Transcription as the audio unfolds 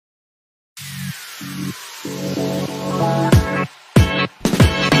Hi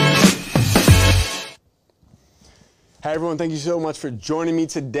everyone, thank you so much for joining me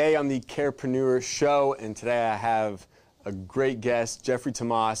today on the CAREpreneur show. And today I have a great guest, Jeffrey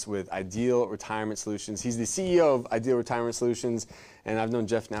Tamas with Ideal Retirement Solutions. He's the CEO of Ideal Retirement Solutions, and I've known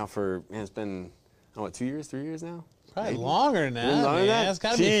Jeff now for, man, it's been, oh, what, 2 years, 3 years now? Probably longer than that, longer than man. that? It's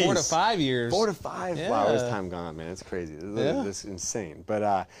got to be 4 to 5 years. 4 to 5? Yeah. Wow, where's time gone, man? It's crazy. This is insane.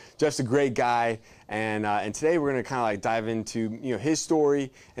 But Jeff's a great guy, and today we're going to kind of like dive into his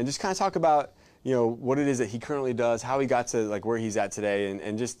story and just kind of talk about what it is that he currently does, how he got to like where he's at today,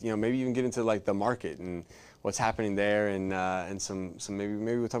 and just maybe even get into like the market and what's happening there, and some maybe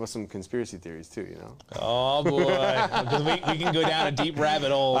we'll talk about some conspiracy theories too. Oh boy, because we can go down a deep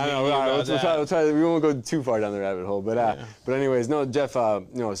rabbit hole. I know. We'll try. We won't go too far down the rabbit hole, but but anyways, no, Jeff.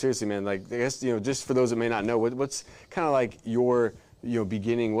 Seriously, man. Like I guess just for those that may not know, what's kind of like your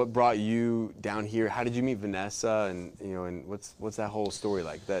beginning? What brought you down here? How did you meet Vanessa? And and what's that whole story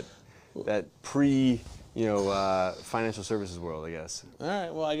like? That pre financial services world, I guess. All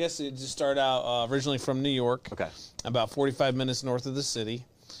right. Well, I guess it just started out originally from New York. Okay. About 45 minutes north of the city.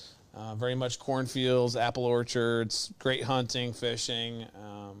 Very much cornfields, apple orchards, great hunting, fishing,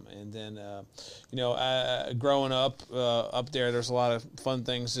 and then growing up there, there's a lot of fun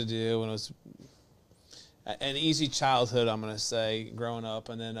things to do, and it was an easy childhood, I'm going to say, growing up,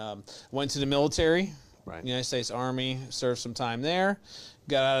 and then went to the military. Right. United States Army, served some time there.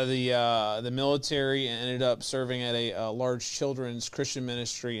 Got out of the military and ended up serving at a large children's Christian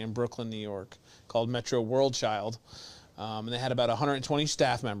ministry in Brooklyn, New York, called Metro World Child. And they had about 120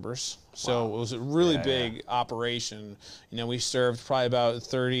 staff members, so it was a really big operation. We served probably about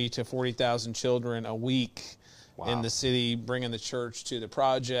 30 to 40,000 children a week in the city, bringing the church to the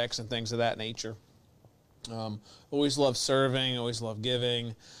projects and things of that nature. Always loved serving, always loved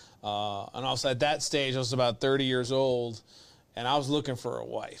giving. And also at that stage, I was about 30 years old, and I was looking for a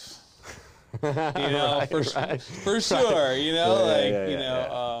wife. For sure.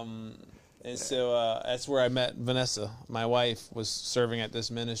 And so that's where I met Vanessa. My wife was serving at this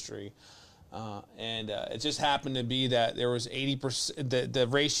ministry, and it just happened to be that there was 80%. The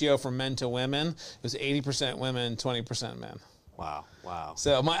ratio from men to women was 80% women, 20% men. Wow.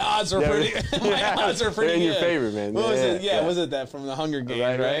 So my odds are pretty. My odds are pretty in good. your favor, man. What was it? Yeah, was it that from the Hunger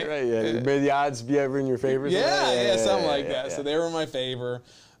Games? Right. Yeah. May the odds be ever in your favor. Something like that. Yeah. So they were in my favor.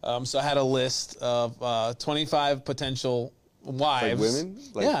 So I had a list of 25 potential wives.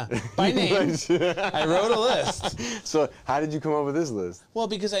 Like women? By name. I wrote a list. So how did you come up with this list? Well,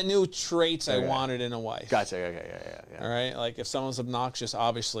 because I knew traits I wanted in a wife. Gotcha. Yeah. All right. Like if someone's obnoxious,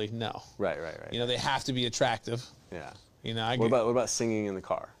 obviously no. Right. They have to be attractive. Yeah. What about singing in the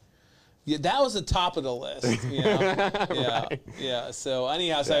car? Yeah, that was the top of the list. Yeah. So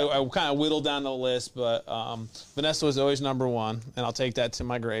anyhow, I kind of whittled down the list, but Vanessa was always number one, and I'll take that to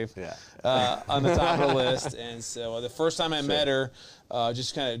my grave. Yeah. On the top of the list, and so the first time I met her,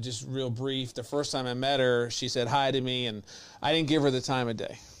 just real brief. The first time I met her, she said hi to me, and I didn't give her the time of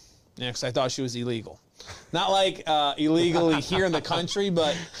day, because I thought she was illegal. Not like illegally here in the country,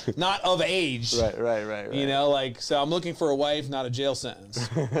 but not of age. Right. So I'm looking for a wife, not a jail sentence.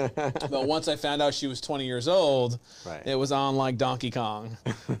 But once I found out she was 20 years old, it was on like Donkey Kong,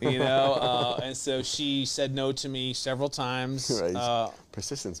 and so she said no to me several times.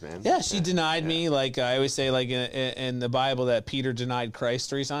 Persistence, man. Yeah, she denied me. Like I always say, like in the Bible, that Peter denied Christ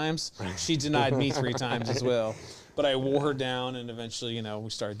 3 times. She denied me 3 times as well. But I wore her down, and eventually, we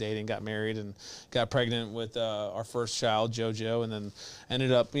started dating, got married, and got pregnant with our first child, JoJo, and then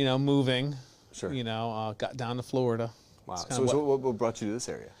ended up, moving. Sure. Got down to Florida. Wow. So what brought you to this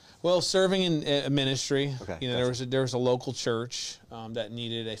area? Well, serving in a ministry. Okay. There was a local church that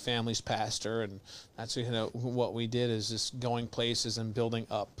needed a family's pastor, and that's what we did is just going places and building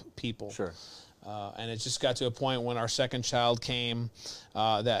up people. Sure. And it just got to a point when our second child came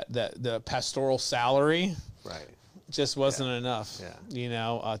that the pastoral salary just wasn't enough,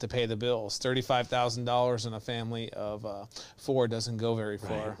 to pay the bills. $35,000 in a family of 4 doesn't go very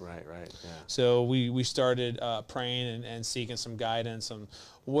far. Right. Yeah. So we started praying and seeking some guidance on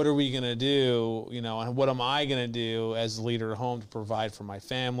what are we going to do, and what am I going to do as the leader at home to provide for my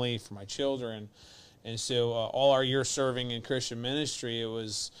family, for my children. And so all our years serving in Christian ministry, it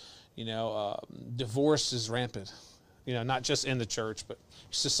was, divorce is rampant, not just in the church, but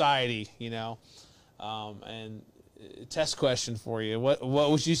society, and test question for you. What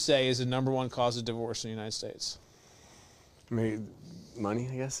would you say is the #1 cause of divorce in the United States? Maybe money,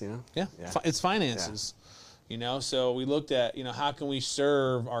 I guess, Yeah. It's finances. So we looked at, how can we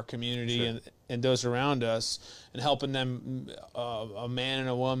serve our community and those around us, and helping them, a man and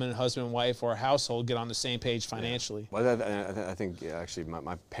a woman, husband and wife, or a household, get on the same page financially. Yeah. Well, I think actually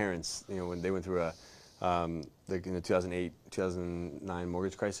my parents, when they went through the 2008, 2009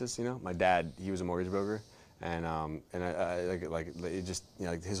 mortgage crisis, my dad, he was a mortgage broker, and it just,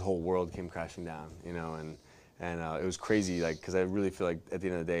 like his whole world came crashing down, and it was crazy, because I really feel like at the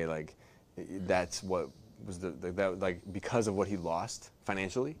end of the day, that's what was because of what he lost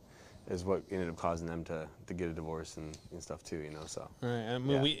financially is what ended up causing them to get a divorce and stuff too, so. Right, and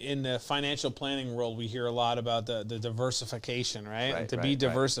we in the financial planning world, we hear a lot about the diversification, right? And to be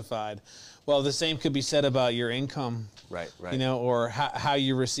diversified. Right. Well, the same could be said about your income, right. Or how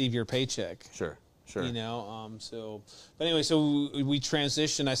you receive your paycheck. Sure. But anyway, so we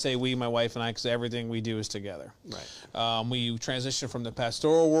transitioned. I say we, my wife and I, because everything we do is together. Right. We transitioned from the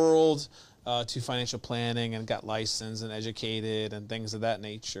pastoral world to financial planning, and got licensed and educated and things of that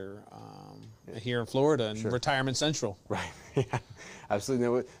nature here in Florida and Retirement Central. Right. Yeah.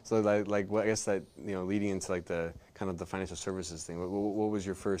 Absolutely. So I guess that leading into the kind of the financial services thing. What was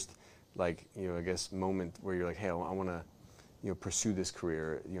your first I guess moment where you're like, hey, I want to pursue this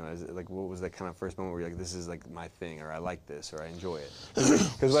career, what was that kind of first moment where you're like, this is my thing, or I like this, or I enjoy it?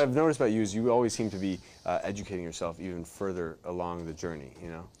 Because what I've noticed about you is you always seem to be educating yourself even further along the journey,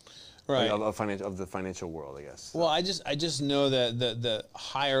 right, of the financial world, I guess. Well, I just know that the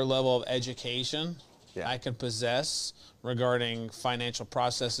higher level of education I can possess regarding financial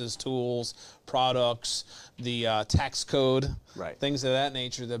processes, tools, products, the tax code, things of that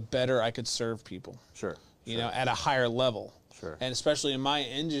nature, the better I could serve people. Sure. At a higher level. Sure. And especially in my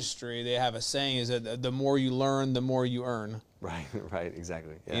industry, they have a saying is that the more you learn, the more you earn. Right,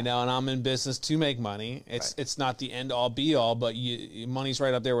 exactly. Yeah. And I'm in business to make money. It's not the end all be all, but money's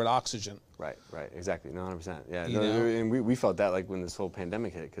right up there with oxygen. Right, exactly. No, 100%. Yeah, and we felt that when this whole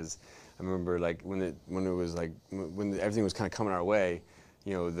pandemic hit, because I remember when everything was kind of coming our way,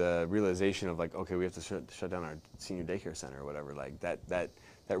 the realization of okay, we have to shut down our senior daycare center or whatever, that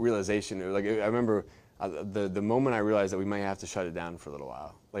realization, I remember. The moment I realized that we might have to shut it down for a little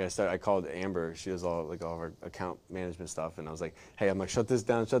while, I called Amber. She does all of our account management stuff, and I was like, "Hey, I'm shut this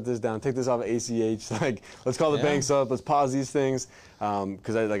down, take this off of ACH. Let's call the banks up, let's pause these things,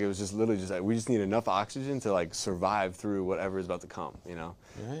 because it was just literally we just need enough oxygen to survive through whatever is about to come,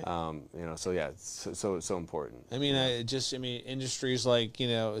 Right. So yeah, it's so important. I mean, industries like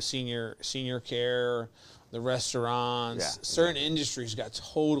senior care, the restaurants, certain industries got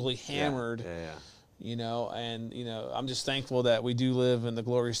totally hammered. Yeah. I'm just thankful that we do live in the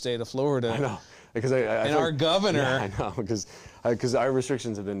glory state of Florida. I know, because and our governor. Yeah, I know, because our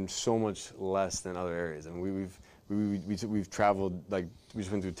restrictions have been so much less than other areas, and we've traveled, we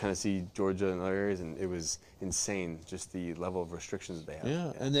just went through Tennessee, Georgia, and other areas, and it was insane just the level of restrictions that they have.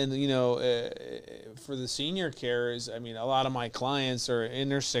 Yeah, and then for the senior cares, a lot of my clients are in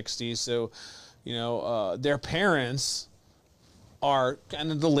their 60s, so their parents are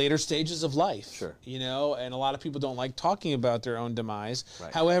kind of the later stages of life. Sure. And a lot of people don't like talking about their own demise.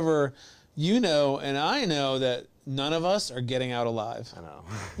 Right. However, and I know that none of us are getting out alive. I know.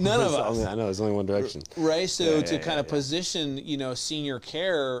 None of us. I know, it's only one direction. Right, so to kind of position, senior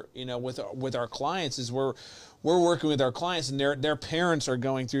care, with our clients is we're working with our clients, and their parents are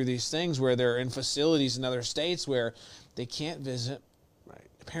going through these things where they're in facilities in other states where they can't visit.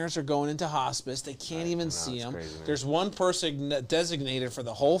 Parents are going into hospice. They can't even see them. Crazy, there's one person designated for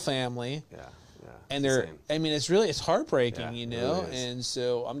the whole family. Yeah. And it's heartbreaking, It really is. And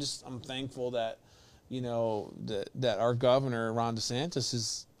so I'm thankful that, that our governor, Ron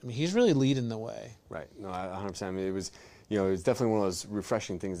DeSantis, he's really leading the way. Right. No, 100%. It was, it's definitely one of those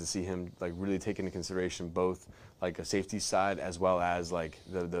refreshing things to see him really take into consideration both a safety side as well as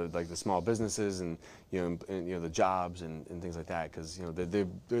the small businesses and the jobs and things like that, because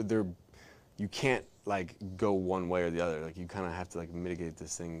they're you can't go one way or the other. You kind of have to mitigate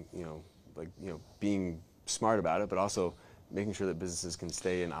this thing, being smart about it, but also making sure that businesses can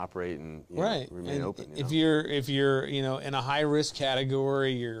stay and operate and remain open. If you're in a high risk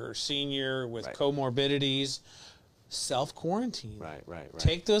category, you're a senior with comorbidities, self-quarantine. Right.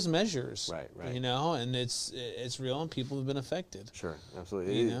 Take those measures. Right. And it's real, and people have been affected. Sure,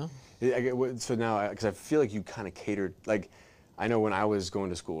 absolutely. So now, because I feel like you kind of catered, I know when I was going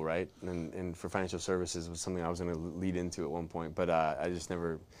to school, right, and for financial services was something I was going to lead into at one point, but I just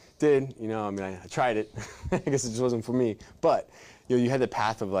never did. I tried it. I guess it just wasn't for me. But you had the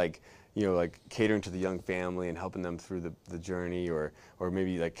path of you know, like catering to the young family and helping them through the journey, or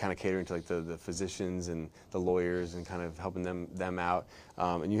maybe like kind of catering to like the physicians and the lawyers and kind of helping them out.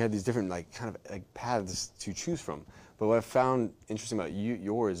 And you had these different like kind of like paths to choose from. But what I found interesting about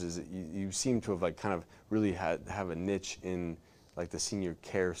yours is that you seem to have like kind of really have a niche in like the senior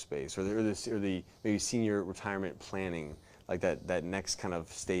care space, or the maybe senior retirement planning, like that next kind of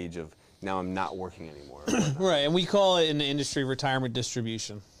stage of now I'm not working anymore. Right, and we call it in the industry retirement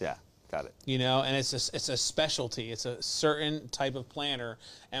distribution. Yeah. Got it. You know, and it's a specialty. It's a certain type of planner,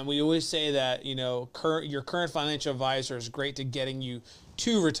 and we always say that, you know, your current financial advisor is great to getting you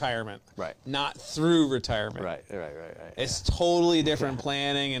to retirement, right? Not through retirement. Right. It's totally different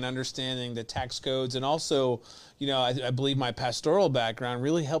planning and understanding the tax codes, and also, you know, I believe my pastoral background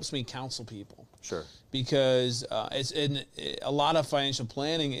really helps me counsel people. Sure. Because a lot of financial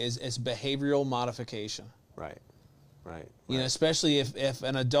planning is behavioral modification. Right. You know, especially if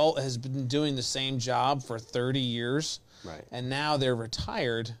an adult has been doing the same job for 30 years, right, and now they're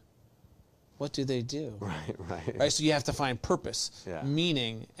retired, what do they do? Right. So you have to find purpose,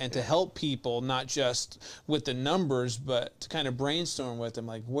 meaning, and to help people, not just with the numbers, but to kind of brainstorm with them,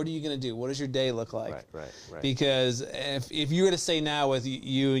 like, what are you going to do? What does your day look like? Right. Because if you were to say now with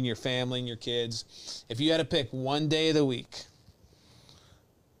you and your family and your kids, if you had to pick one day of the week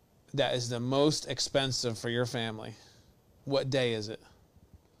that is the most expensive for your family, what day is it?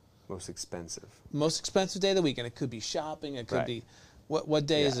 Most expensive. Most expensive day of the week, and it could be shopping. It could be what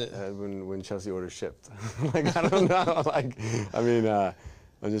day is it? When Chelsea orders shipped. Like I don't know. Like I mean,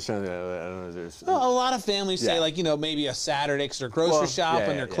 I'm just trying to. I don't know. There's. Well, a lot of families say like, you know, maybe a Saturday because they're grocery shop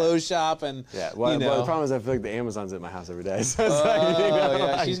and they're clothes shop and Well, you know. Well, the problem is I feel like the Amazon's at my house every day. So it's like, you know,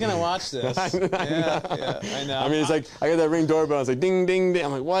 like, she's gonna watch this. I know. I mean, it's like I got that Ring doorbell. It's like ding ding ding.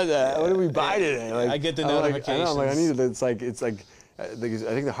 I'm like, what did we buy today? Like, I get the notifications. I'm like, I need it. It's like. I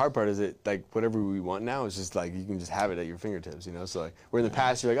think the hard part is that like whatever we want now is just like you can just have it at your fingertips, you know. So like where in the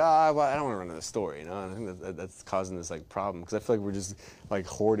past you're like, I don't want to run to the store, you know. And I think that's causing this like problem because I feel like we're just like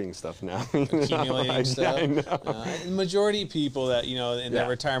hoarding stuff now, accumulating stuff. Yeah, I know. The majority of people that in their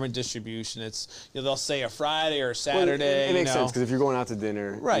retirement distribution, it's they'll say a Friday or a Saturday. It makes sense because if you're going out to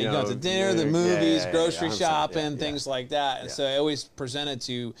dinner, right? You go out to dinner, the movies, grocery shopping, things like that. And so I always present it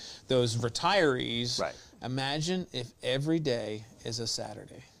to those retirees. Right. Imagine if every day is a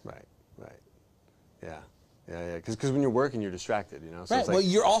Saturday. Right. Yeah. Because when you're working, you're distracted, you know. So right. it's like Well,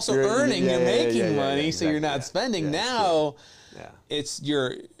 you're also earning, you're making money, exactly. So you're not spending. Now, it's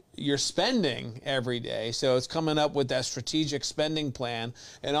you're spending every day. So it's coming up with that strategic spending plan,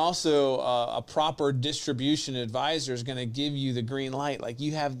 and also a proper distribution advisor is going to give you the green light. Like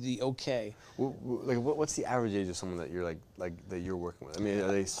you have the okay. Like what's the average age of someone that you're like that you're working with? I mean,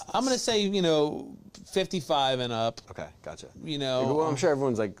 are they? I'm going to say 55 and up. Okay, gotcha. Well, I'm sure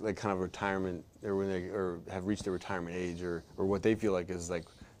everyone's like kind of retirement, or when they have reached their retirement age, or what they feel like is like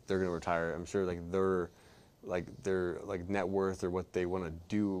they're going to retire. I'm sure their net worth or what they want to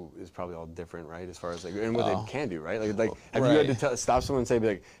do is probably all different, right? As far as and what they can do, right? Like have you had to stop someone and say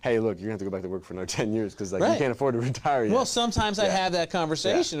like, hey, look, you're gonna have to go back to work for another 10 years because you can't afford to retire yet. Well, sometimes I have that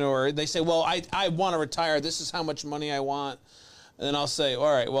conversation, or they say, well, I want to retire. This is how much money I want, and then I'll say,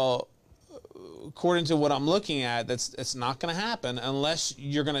 all right, well, according to what I'm looking at, it's not going to happen unless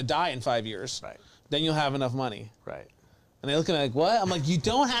you're going to die in 5 years. Right. Then you'll have enough money. Right. And they look at me like, what? I'm like, you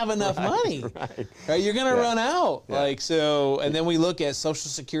don't have enough money. Right? You're going to run out. And then we look at Social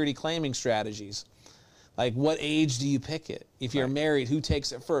Security claiming strategies. Like, what age do you pick it? If you're married, who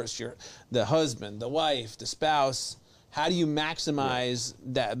takes it first? The husband, the wife, the spouse. How do you maximize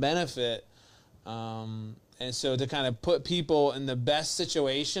that benefit? And so to kind of put people in the best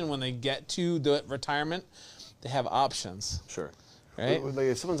situation when they get to the retirement, they have options. Sure. Right? Like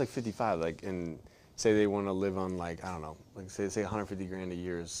if someone's like 55, and say they want to live on like, I don't know, like say 150 grand a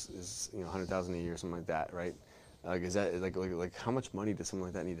year is $100,000 a year, something like that, right? Like is that like how much money does someone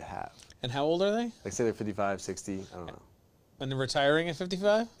like that need to have? And how old are they? Like say they're 55, 60, I don't know. And they're retiring at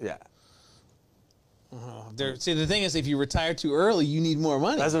 55? Yeah. See, the thing is, if you retire too early, you need more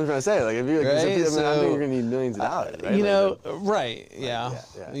money. That's what I'm trying to say. Like, if you, I think you're gonna need millions of dollars, right? Probably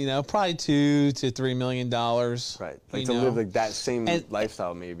 $2 to $3 million. Right. Like to live like that same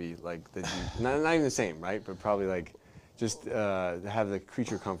lifestyle, maybe like that. Not even the same, right? But probably like just have the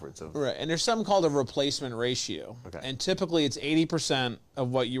creature comforts of. Right. And there's something called a replacement ratio. Okay. And typically, it's 80%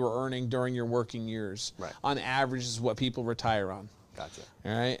 of what you were earning during your working years. Right. On average, is what people retire on. Gotcha.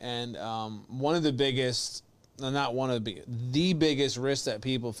 All right, and one of the biggest, not one of the biggest risk that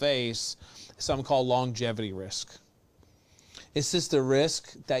people face is something called longevity risk. It's just the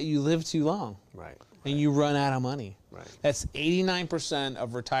risk that you live too long. Right. and you run out of money. Right. That's 89%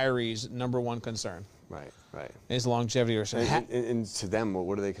 of retirees' #1 concern. Right. Right. Is longevity risk. And to them,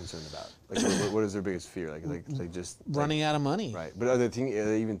 what are they concerned about? Like, what is their biggest fear? Like just running out of money. Right. But are they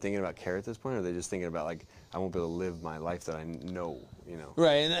even thinking about care at this point, or are they just thinking about like, I won't be able to live my life that I know, you know?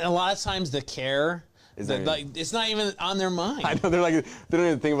 Right. And a lot of times the care, it's not even on their mind. I know, they don't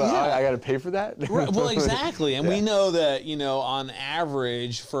even think about, I got to pay for that. Right. Well, exactly. And we know that, you know, on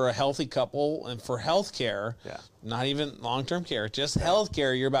average for a healthy couple and for health care, not even long-term care, just health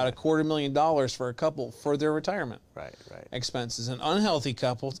care, you're about $250,000 for a couple for their retirement expenses. An unhealthy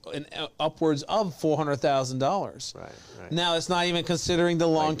couple, upwards of $400,000. Right. Now, it's not even considering the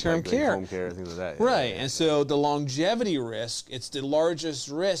long-term care. Home care, things like that. Right. And so the longevity risk, it's the largest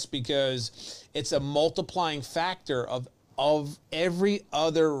risk because it's a multiplying factor of every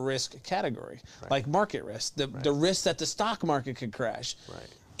other risk category, like market risk, the risk that the stock market could crash. Right.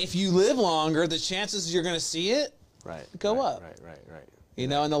 If you live longer, the chances you're going to see it go up. Right. You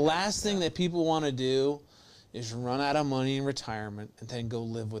know, and the last thing that people want to do is run out of money in retirement and then go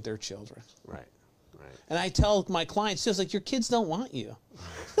live with their children. Right. And I tell my clients, just like, your kids don't want you.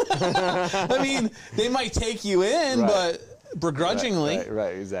 I mean, they might take you in, but begrudgingly.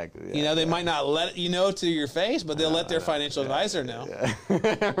 Right, exactly. Yeah, you know, they might not let you know to your face, but they'll let their financial advisor know.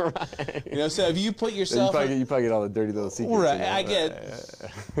 Right. You know, so if you put yourself... You probably get all the dirty little secrets. Right, you know? I get...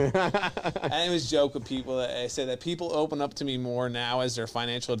 I always joke with people that I say that people open up to me more now as their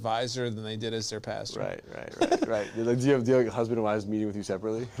financial advisor than they did as their pastor. Right. Like, do you have husband and wives meeting with you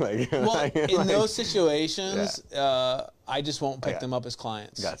separately? In those situations, I just won't pick them up as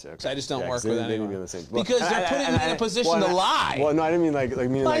clients. Gotcha. Okay. So I just don't work with anyone. Well, because they're putting me in a position to lie. Well, no, I didn't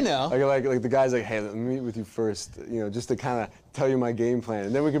mean I know. Like the guy's like, hey, let me meet with you first, you know, just to kind of tell you my game plan,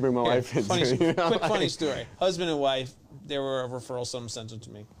 and then we can bring my wife in. Funny story. Husband and wife, they were a referral, someone sent them to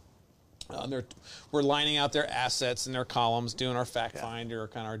me. We're lining out their assets and their columns, doing our fact finder, or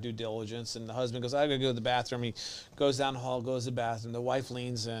kind of our due diligence. And the husband goes, I gotta go to the bathroom. He goes down the hall, goes to the bathroom. The wife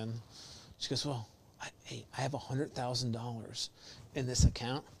leans in. She goes, well, I have $100,000 in this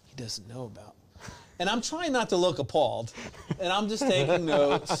account he doesn't know about. And I'm trying not to look appalled. And I'm just taking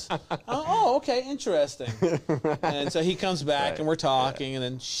notes. Oh, okay, interesting. And so he comes back and we're talking, and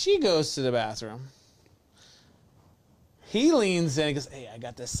then she goes to the bathroom. He leans in and goes, hey, I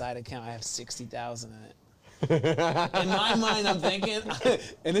got this side account. I have $60,000 in it. In my mind, I'm thinking,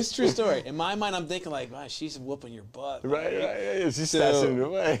 and it's a true story. In my mind, I'm thinking like, wow, she's whooping your butt. Right. She's stashing it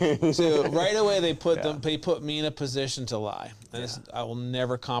away. So right away, they put me in a position to lie. And I will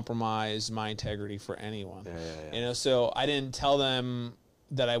never compromise my integrity for anyone. You know, so I didn't tell them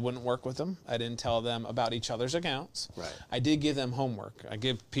that I wouldn't work with them. I didn't tell them about each other's accounts. I did give them homework. I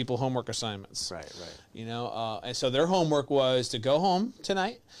give people homework assignments. You know, and so their homework was to go home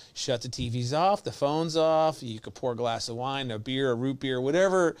tonight, shut the TVs off, the phones off. You could pour a glass of wine, a beer, a root beer,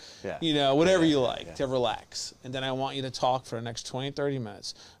 whatever, you know, whatever you like to relax. And then I want you to talk for the next 20, 30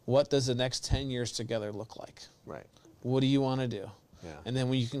 minutes. What does the next 10 years together look like? What do you want to do? And then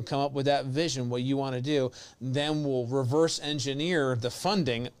when you can come up with that vision, what you want to do, then we'll reverse engineer the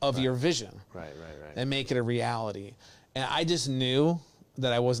funding of your vision. And make it a reality. And I just knew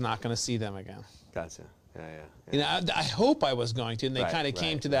that I was not going to see them again. Gotcha. You know, I hope I was going to, and they kind of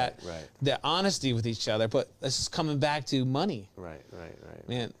came to that honesty with each other. But this is coming back to money.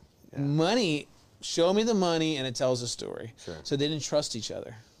 Man, money, show me the money, and it tells a story. So they didn't trust each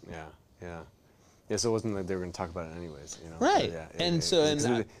other. Yeah, so it wasn't like they were going to talk about it anyways, you know.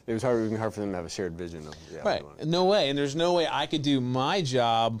 It was hard for them to have a shared vision of No way, and there's no way I could do my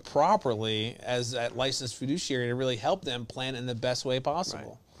job properly as a licensed fiduciary to really help them plan in the best way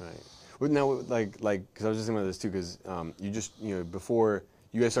possible. Well, now, like, because I was just thinking about this too, because you know, before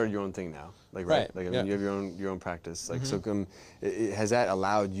you guys started your own thing now, like I mean, you have your own practice, like so. Has that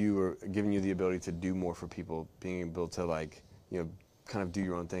allowed you or given you the ability to do more for people, being able to like, you know, kind of do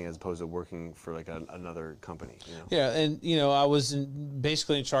your own thing as opposed to working for like another company, you know? Yeah, and you know, I was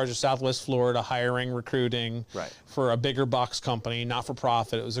basically in charge of Southwest Florida, hiring, recruiting for a bigger box company, not for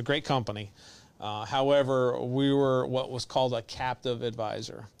profit. It was a great company. However, we were what was called a captive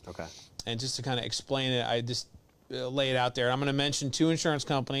advisor. And just to kind of explain it, I just lay it out there. I'm going to mention 2 insurance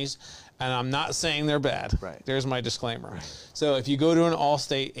companies, and I'm not saying they're bad. There's my disclaimer. So if you go to an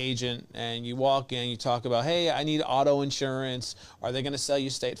Allstate agent and you walk in, you talk about, hey, I need auto insurance. Are they going to sell you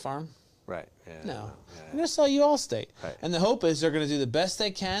State Farm? No. They're going to sell you Allstate. And the hope is they're going to do the best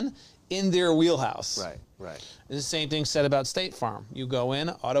they can in their wheelhouse. It's the same thing said about State Farm. You go in,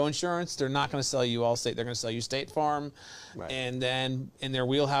 auto insurance, they're not going to sell you Allstate. They're going to sell you State Farm. And then in their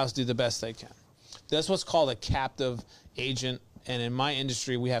wheelhouse, do the best they can. That's what's called a captive agent, and in my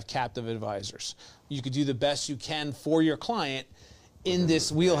industry, we have captive advisors. you could do the best you can for your client in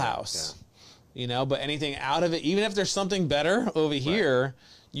this wheelhouse. You know, but anything out of it, even if there's something better over here,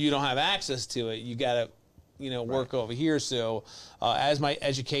 you don't have access to it. You got to, you know, work over here. So as my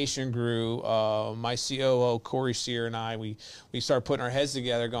education grew, my COO, Corey Sear, and I, we started putting our heads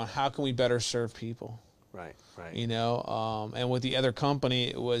together going, how can we better serve people? Right. You know, and with the other company,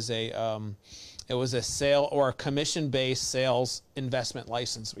 it was a sale or a commission-based sales investment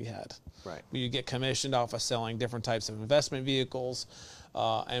license we had. Right. You get commissioned off of selling different types of investment vehicles.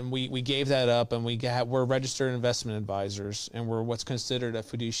 And we gave that up, and we're registered investment advisors, and we're what's considered a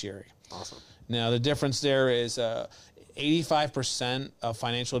fiduciary. Awesome. Now, the difference there is 85% of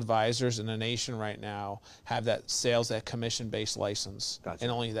financial advisors in the nation right now have that commission-based license. Gotcha.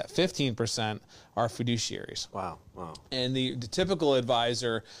 And only that 15% are fiduciaries. Wow. And the typical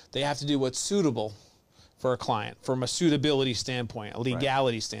advisor, they have to do what's suitable for a client from a suitability standpoint, a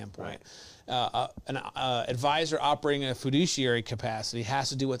legality standpoint. An advisor operating in a fiduciary capacity has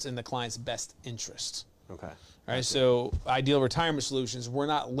to do what's in the client's best interest. Okay. All right, so Ideal Retirement Solutions, we're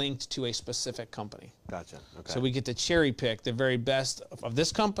not linked to a specific company. Gotcha. Okay. So we get to cherry pick the very best of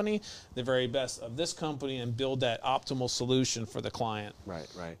this company, the very best of this company, and build that optimal solution for the client. Right.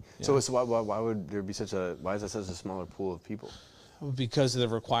 Yeah. So why would there be why is that such a smaller pool of people? Because of the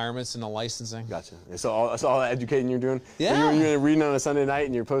requirements and the licensing. Gotcha. So all that educating you're doing? Yeah. You're reading on a Sunday night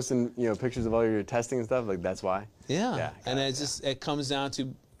and you're posting, you know, pictures of all your testing and stuff, like that's why? Yeah. And it comes down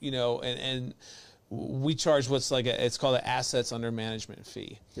to, you know, and we charge it's called an assets under management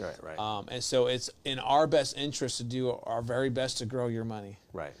fee. Right. And so it's in our best interest to do our very best to grow your money.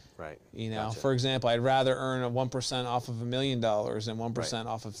 Right. You know, Gotcha. for example, I'd rather earn a 1% off of $1 million than 1%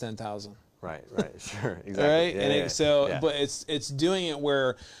 off of 10,000. Right. Sure. Exactly. Right. Yeah, but it's doing it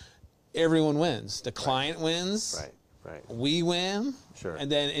where everyone wins. The client wins. Right. We win. Sure.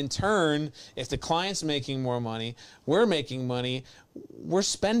 And then in turn, if the client's making more money, we're making money, we're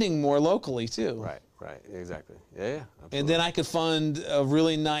spending more locally too. Right. Exactly. Yeah. Absolutely. And then I could fund a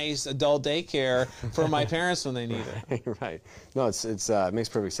really nice adult daycare for my parents when they need it. Right. No, it makes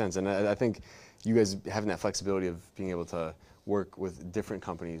perfect sense. And I think you guys having that flexibility of being able to work with different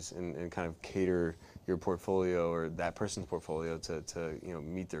companies and kind of cater your portfolio or that person's portfolio to you know,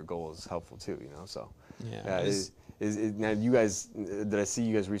 meet their goals is helpful too, you know. So now you guys, did I see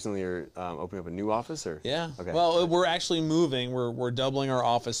you guys recently are opening up a new office or? Yeah. Okay. Well, we're actually moving. We're doubling our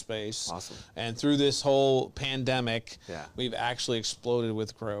office space. Awesome. And through this whole pandemic, Yeah. we've actually exploded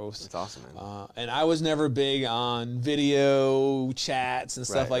with growth. That's awesome, man. And I was never big on video chats and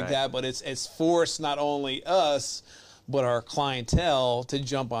stuff like that, but it's forced not only us, but our clientele to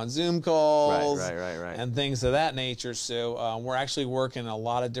jump on Zoom calls right. and things of that nature. So we're actually working in a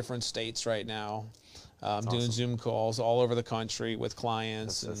lot of different states right now. Doing awesome. Zoom calls all over the country with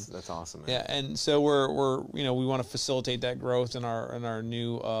clients. That's awesome, man. Yeah, and so we're you know, we want to facilitate that growth in our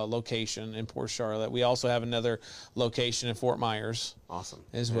new location in Port Charlotte. We also have another location in Fort Myers. Awesome.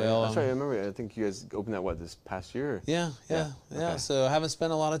 As well. That's right. I remember. I think you guys opened that this past year. Yeah. Okay. So I haven't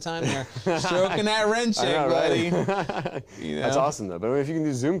spent a lot of time there stroking that wrench, buddy. You know? That's awesome though. But I mean, if you can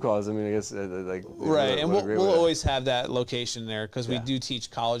do Zoom calls, I mean, I guess like and we'll always have that location there because we Yeah. do teach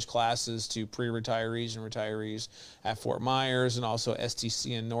college classes to pre-retirees and retirees at Fort Myers and also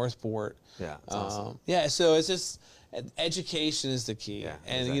STC in Northport. Yeah, that's awesome. Yeah, so it's just education is the key. Yeah,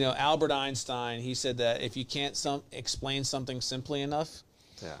 and exactly. you know, Albert Einstein, he said that if you can't explain something simply enough,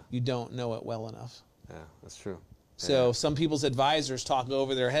 you don't know it well enough. Yeah, that's true. So some people's advisors talk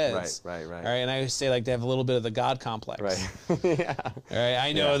over their heads. Right. All right, and I always say like they have a little bit of the God complex. Yeah. All right,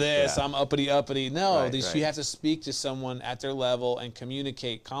 I know this. Yeah. I'm uppity. No, Right. You have to speak to someone at their level and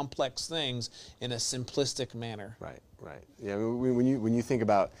communicate complex things in a simplistic manner. Right. Yeah. I mean, when you think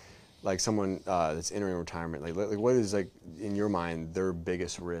about like someone that's entering retirement, like what is like in your mind their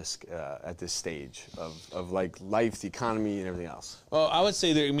biggest risk at this stage of like life, the economy, and everything else? Well, I would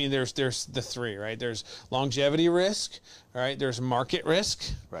say there's the three, right? There's longevity risk, right? There's market risk.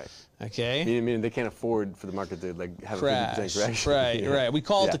 Right. Okay. I mean, they can't afford for the market to like have Crash. a 50% correction. Right. We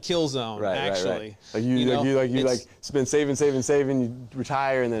call it the kill zone. Actually. Like you spend saving, you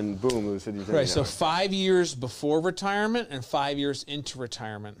retire, and then boom, lose 50%. Right. So 5 years before retirement and 5 years into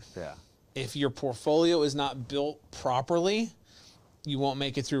retirement. Yeah. If your portfolio is not built properly, you won't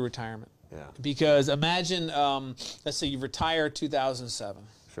make it through retirement. Yeah. Because imagine, let's say you retire 2007.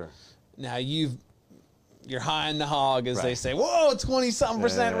 Sure. Now you're high in the hog, as they say. Whoa,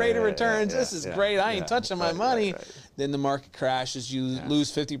 20-something% rate of returns. This is great. I ain't touching my money. Right. Then the market crashes. You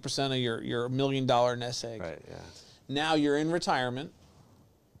lose 50% of your $1 million nest egg. Right. Yeah. Now you're in retirement,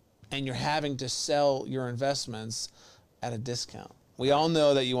 and you're having to sell your investments at a discount. We all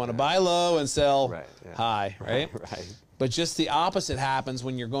know that you want to buy low and sell high, right? Right. But just the opposite happens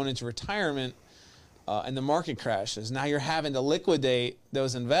when you're going into retirement and the market crashes. Now you're having to liquidate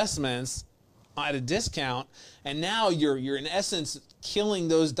those investments at a discount, and now you're in essence killing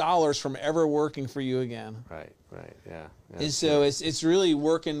those dollars from ever working for you again. Right, yeah. And so it's really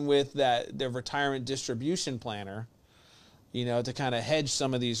working with the retirement distribution planner, you know, to kind of hedge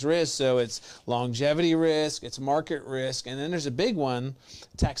some of these risks. So it's longevity risk, it's market risk, and then there's a big one,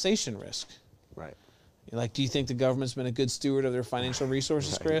 taxation risk. Right. Like, do you think the government's been a good steward of their financial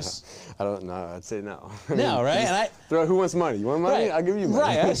resources, Chris? I don't know. I'd say no. No, right? And who wants money? You want money? Right. I'll give you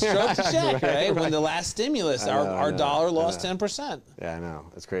money. Right. I stroke the check, right? When the last stimulus, our dollar lost 10%. Yeah, I know.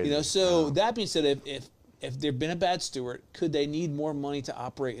 That's crazy. You know, so that being said, if they've been a bad steward, could they need more money to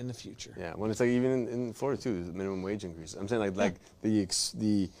operate in the future? Yeah, when it's like even in Florida too, there's a minimum wage increase. I'm saying like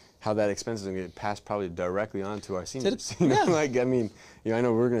the how that expense is going to get passed probably directly on to our seniors. You know? Like, I mean, you know, I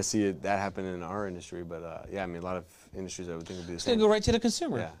know we're going to see that happen in our industry, but yeah, I mean, a lot of industries I would think would be the same. It's going to go right to the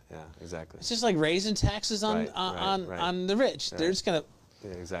consumer. Yeah, exactly. It's just like raising taxes on the rich. Right. They're just going to.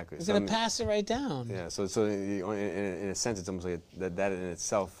 Yeah, exactly. They're going to pass it right down. Yeah, so in a sense, it's almost like that in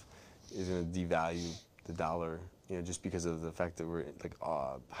itself is going to devalue the dollar, you know, just because of the fact that we're like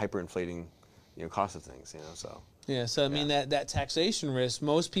hyperinflating, you know, cost of things, you know, so. Yeah, so I mean that taxation risk,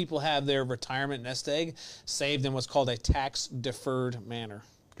 most people have their retirement nest egg saved in what's called a tax-deferred manner.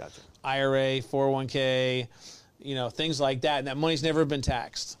 Gotcha. IRA, 401k, you know, things like that, and that money's never been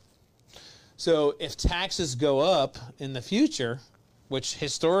taxed. So if taxes go up in the future, which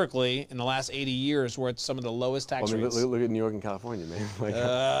historically in the last 80 years we're at some of the lowest tax rates. Look at New York and California, man. Like,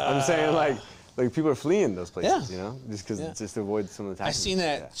 I'm saying like people are fleeing those places, you know, just because just to avoid some of the taxes. I've seen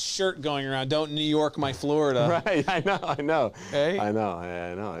that shirt going around, "Don't New York my Florida." Right, I know. Right? I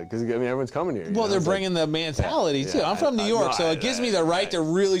know. Because I mean, everyone's coming here. Well, they're bringing the mentality too. I'm from New York, so it gives me the right to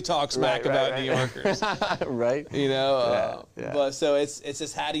really talk smack about New Yorkers. Right. You know. But so it's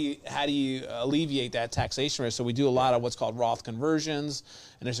just how do you alleviate that taxation risk? So we do a lot of what's called Roth conversions.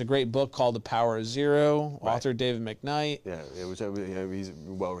 And there's a great book called The Power of Zero, author David McKnight. Yeah, which he's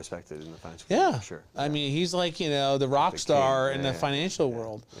well respected in the financial world, for sure. I mean, he's like, you know, the rock star in the financial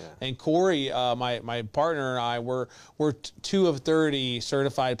world. Yeah. And Corey, my partner and I, we're 2 of 30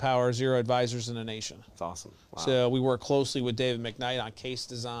 certified Power of Zero advisors in the nation. That's awesome. Wow. So we work closely with David McKnight on case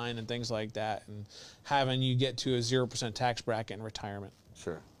design and things like that, and having you get to a 0% tax bracket in retirement.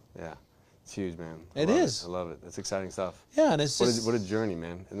 Sure. Yeah. It's huge, man. It is. I love it. It's exciting stuff. Yeah, and it's just what a journey,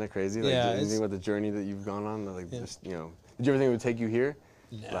 man. Isn't that crazy? Like, yeah. Anything about the journey that you've gone on? Like, just, you know, did you ever think it would take you here?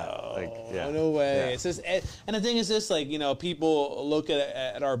 No, no way. Yeah. It's just, and the thing is this, like, you know, people look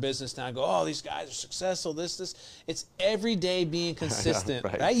at our business now and go, oh, these guys are successful, this. It's every day being consistent,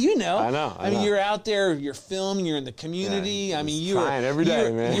 right? You know. I know. I mean, you're out there, you're filming, you're in the community. I mean, you were every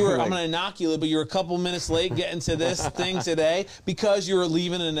day, man. You were, I'm going to inoculate, but you were a couple minutes late getting to this thing today because you were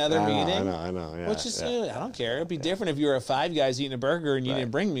leaving another meeting. I know. Yeah, which is, I don't care. It'd be different if you were at Five Guys eating a burger and you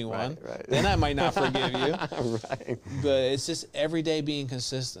didn't bring me one. Right. Then I might not forgive you. Right. But it's just every day being consistent.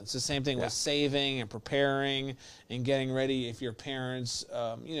 It's the same thing with saving and preparing and getting ready. If your parents,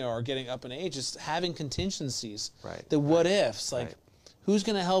 you know, are getting up in age, just having contingencies. Right. The what ifs, like who's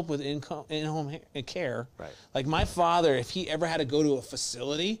going to help with in-home care? Right. Like my father, if he ever had to go to a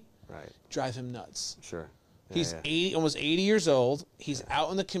facility, drive him nuts. Sure. He's 80, almost 80 years old. He's out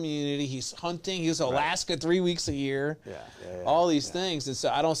in the community. He's hunting. He's in Alaska 3 weeks a year. All these things, and so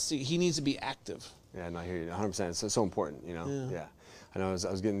I don't see. He needs to be active. Yeah, no, I hear you 100%. It's so important, you know. Yeah. I know. I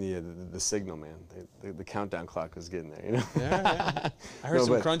was getting the signal, man. The countdown clock was getting there, you know. I heard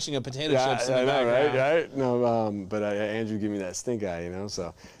some crunching of potato chips in the background. Right? No, but Andrew gave me that stink eye, you know.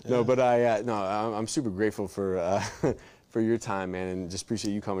 So no, but I'm super grateful for for your time, man, and just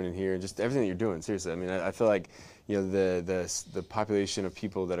appreciate you coming in here and just everything that you're doing. Seriously, I mean, I feel like, you know, the population of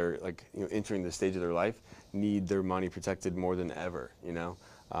people that are, like, you know, entering the stage of their life need their money protected more than ever, you know.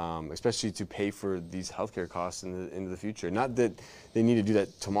 Especially to pay for thinto healthcare costs into the future. Not that they need to do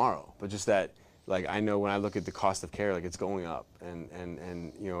that tomorrow, but just that, like, I know when I look at the cost of care, like, it's going up,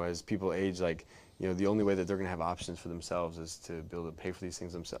 and you know, as people age, like, you know, the only way that they're going to have options for themselves is to be able to pay for these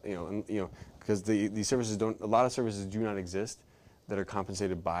things themselves. You know, and you know, because these services a lot of services do not exist that are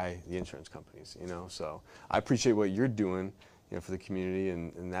compensated by the insurance companies. You know, so I appreciate what you're doing, you know, for the community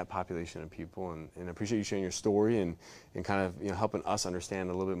and that population of people, and I appreciate you sharing your story and kind of, you know, helping us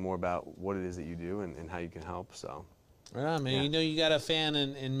understand a little bit more about what it is that you do and how you can help. So, right on, man. You know, you got a fan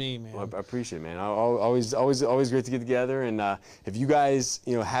in me, man. Well, I appreciate it, man. Always great to get together. And if you guys,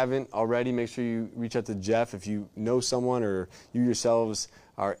 you know, haven't already, make sure you reach out to Jeff if you know someone or you yourselves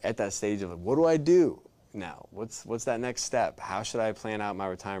are at that stage of, like, what do I do? now? What's that next step? How should I plan out my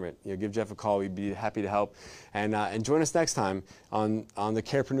retirement? Give Jeff a call. We'd be happy to help. And join us next time on the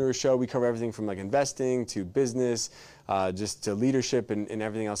CAREpreneur Show. We cover everything from like investing to business, just to leadership and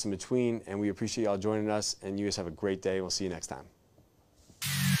everything else in between. And we appreciate y'all joining us. And you guys have a great day. We'll see you next time.